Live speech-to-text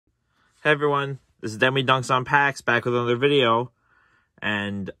Hey everyone, this is Demi Dunks on Packs, back with another video,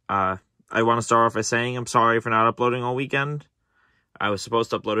 and I want to start off by saying I'm sorry for not uploading all weekend. I was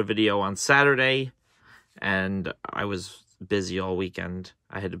supposed to upload a video on Saturday, and I was busy all weekend.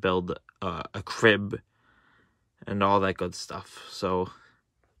 I had to build a crib and all that good stuff, so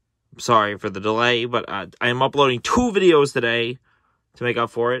I'm sorry for the delay, but I am uploading 2 videos today to make up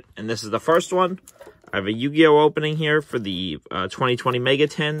for it, and this is the first one. I have a Yu-Gi-Oh! Opening here for the 2020 Mega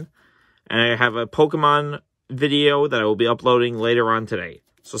Tin. And I have a Pokemon video that I will be uploading later on today.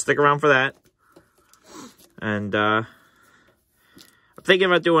 So stick around for that. And I'm thinking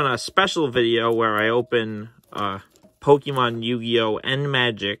about doing a special video where I open Pokemon, Yu-Gi-Oh! And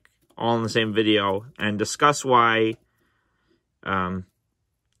Magic all in the same video. And discuss why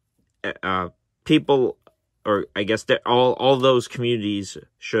people, or I guess all those communities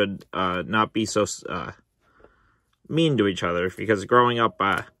should not be so mean to each other. Because growing up,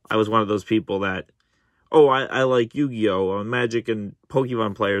 I was one of those people that, I like Yu-Gi-Oh! Magic and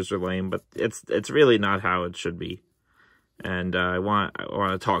Pokemon players are lame, but it's really not how it should be. And I want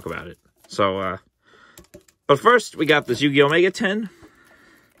to talk about it. So, but first, we got this Yu-Gi-Oh! Mega Tin.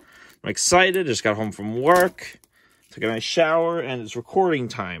 I'm excited, just got home from work, took a nice shower, and it's recording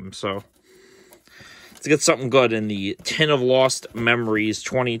time, so let's get something good in the Tin of Lost Memories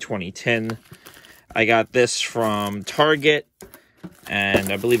 2020 tin. I got this from Target,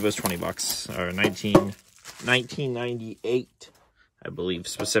 and I believe it was 20 bucks, or 1998, I believe,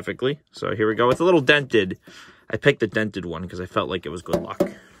 specifically. So here we go. It's a little dented. I picked the dented one because I felt like it was good luck.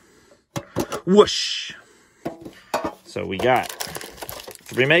 Whoosh! So we got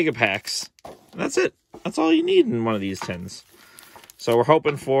 3 mega packs. That's it. That's all you need in one of these tins. So we're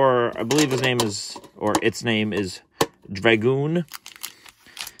hoping for, I believe his name is, or its name is Dragoon.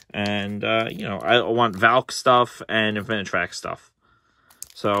 And, you know, I want Valk stuff and Infinitrax stuff.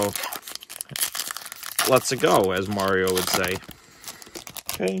 So, let's go, as Mario would say.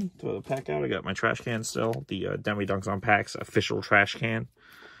 Okay, throw the pack out. I got my trash can still. The Demi Dunks on Packs official trash can.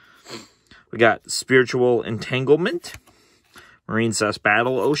 We got Spiritual Entanglement, Marincess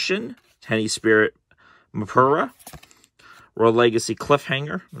Battle Ocean, Tenny Spirit Mapura, World Legacy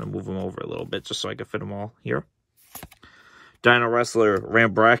Cliffhanger. I'm going to move them over a little bit just so I can fit them all here. Dino Wrestler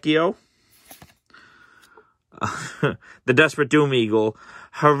Rambrachio. The Desperate Doom Eagle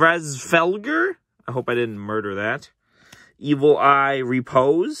Harazfelger. I hope I didn't murder that. Evil Eye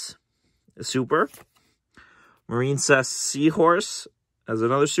Repose. A super. Marincess Seahorse as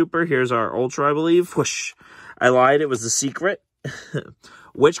another super. Here's our Ultra, I believe. Whoosh. I lied. It was the secret.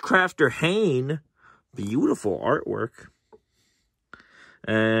 Witchcrafter Hane. Beautiful artwork.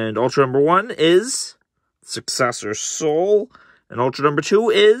 And Ultra number 1 is Successor Soul. And Ultra number 2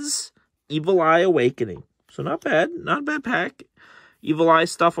 is Evil Eye Awakening. So not bad. Not a bad pack. Evil Eye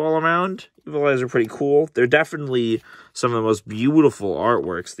stuff all around. Evil Eyes are pretty cool. They're definitely some of the most beautiful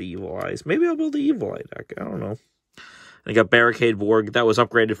artworks, the Evil Eyes. Maybe I'll build the Evil Eye deck. I don't know. I got Barricade Borg. That was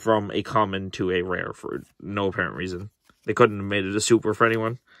upgraded from a common to a rare for no apparent reason. They couldn't have made it a super for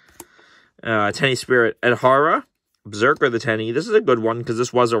anyone. Tenny Spirit Edhara. Berserker the Tenny. This is a good one because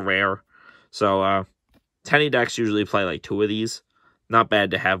this was a rare. So, Tenny decks usually play like 2 of these. Not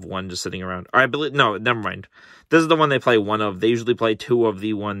bad to have one just sitting around. Or I believe, no, never mind. This is the one they play 1 of. They usually play 2 of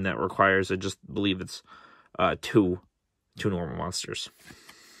the one that requires, I just believe it's 2 normal monsters.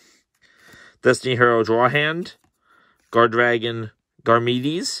 Destiny Hero Draw Hand. Guard Dragon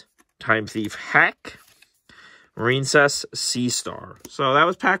Garmedes. Time Thief Hack. Marincess Sea Star. So that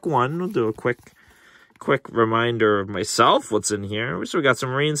was pack 1. We'll do a quick reminder of myself, what's in here. So we got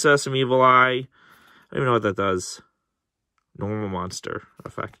some Marincess, some Evil Eye. I don't even know what that does. Normal monster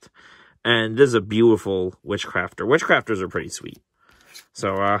effect. And this is a beautiful Witchcrafter. Witchcrafters are pretty sweet.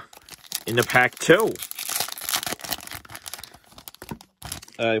 So, into pack 2.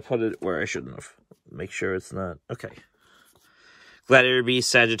 I put it where I shouldn't have. Make sure it's not. Okay. Gladiator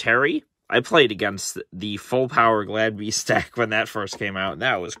Beast Sagittari. I played against the full power Glad Beast deck when that first came out. And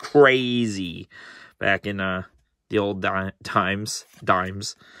that was crazy. Back in the old times.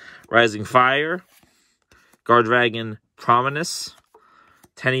 Dimes. Rising Fire. Guard Dragon Prominus,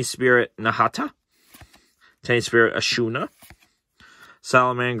 Tenny Spirit Nahata, Tenny Spirit Ashuna,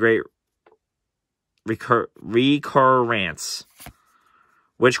 Salamangreat Recurrence,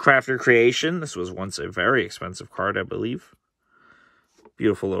 Witchcrafter Creation. This was once a very expensive card, I believe.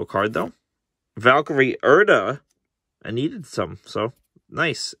 Beautiful little card, though. Valkyrie Erda. I needed some, so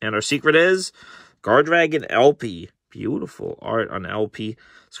nice. And our secret is Guard Dragon LP. Beautiful art on LP.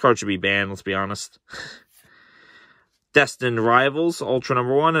 This card should be banned, let's be honest. Destined Rivals, Ultra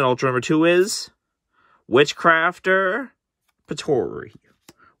number 1, and Ultra number 2 is Witchcrafter Patori.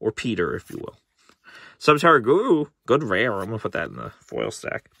 or Peter, if you will. Subterra Guru, good rare. I'm going to put that in the foil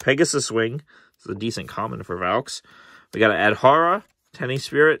stack. Pegasus Wing, this is a decent common for Valks. We got an Adhara, Tenny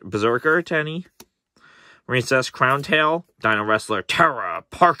Spirit, Berserker, Tenny. Marincess, Crown Tail, Dino Wrestler, Terra,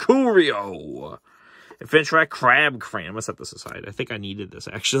 Parkourio. Infinitrack, Crab Crane. I'm going to set this aside. I think I needed this,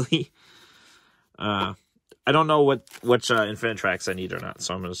 actually. I don't know which Infinitracks I need or not,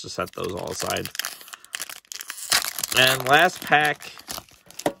 so I'm going to just set those all aside. And last pack,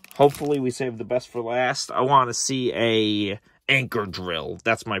 hopefully we save the best for last. I want to see a Anchor Drill.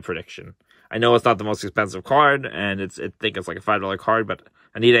 That's my prediction. I know it's not the most expensive card, and I think it's like a $5 card, but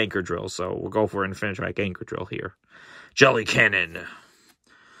I need Anchor Drill, so we'll go for an Infinitrack Anchor Drill here. Jelly Cannon.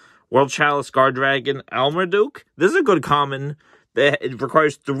 World Chalice, Guard Dragon, Almarduke. This is a good common. It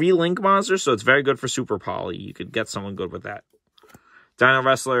requires 3 Link monsters, so it's very good for Super Poly. You could get someone good with that. Dino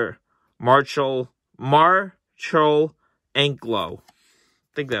Wrestler, Marshall Anklo.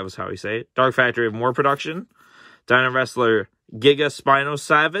 I think that was how you say it. Dark Factory of More Production. Dino Wrestler, Giga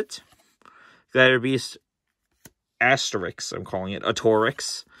Spinosavit. Gladiator Beast, Asterix, I'm calling it.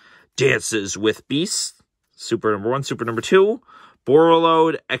 Atorix. Dances with Beasts. Super number 1. Super number 2.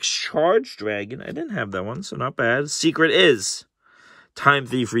 Borreload, X-Charge Dragon. I didn't have that one, so not bad. Secret is Time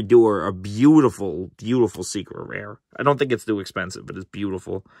Thief Redoer, a beautiful, beautiful secret rare. I don't think it's too expensive, but it's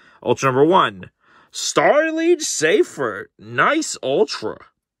beautiful. Ultra number 1. Starliege Safer. Nice Ultra.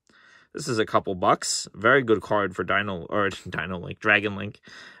 This is a couple bucks. Very good card for Dragon Link.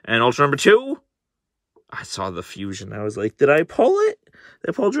 And Ultra number 2. I saw the fusion. I was like, did I pull it? Did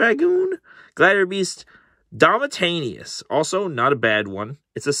I pull Dragoon? Gladiator Beast, Domitanius. Also, not a bad one.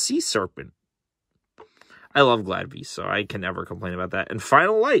 It's a Sea Serpent. I love Glad Beast, so I can never complain about that. And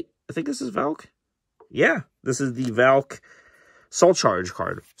Final Light. I think this is Valk. Yeah, this is the Valk Soul Charge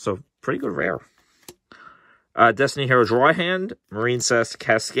card. So, pretty good rare. Destiny Hero Draw Hand, Marincess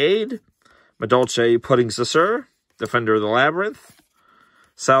Cascade, Madolche Pudding Saucer, Defender of the Labyrinth,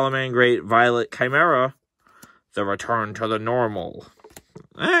 Salamangreat Violet Chimera, The Return to the Normal.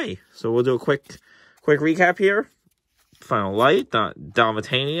 Hey, so we'll do a quick recap here. Final Light,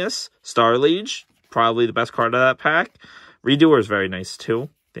 Domitanius, Starliege, probably the best card of that pack. Redoer is very nice too.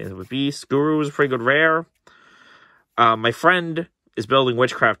 Dance with Beast. Guru is a pretty good rare. My friend is building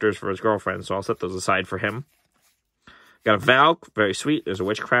Witchcrafters for his girlfriend, so I'll set those aside for him. Got a Valk, very sweet. There's a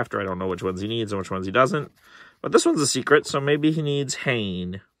Witchcrafter. I don't know which ones he needs and which ones he doesn't. But this one's a secret, so maybe he needs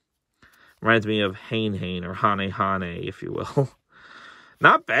Hane. Reminds me of Hane, or Hane, if you will.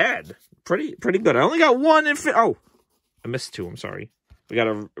 Not bad. Pretty good. I only got one oh, I missed 2, I'm sorry. We got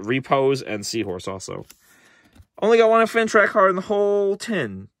a Repose and Seahorse also. Only got one Infinitrack card in the whole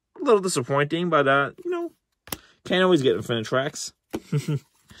tin. A little disappointing, but, you know, can't always get Infinitracks.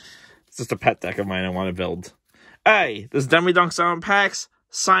 It's just a pet deck of mine I want to build. Hey, this is Demi-Dunks on Packs,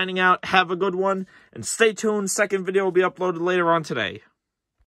 signing out. Have a good one, and stay tuned. Second video will be uploaded later on today.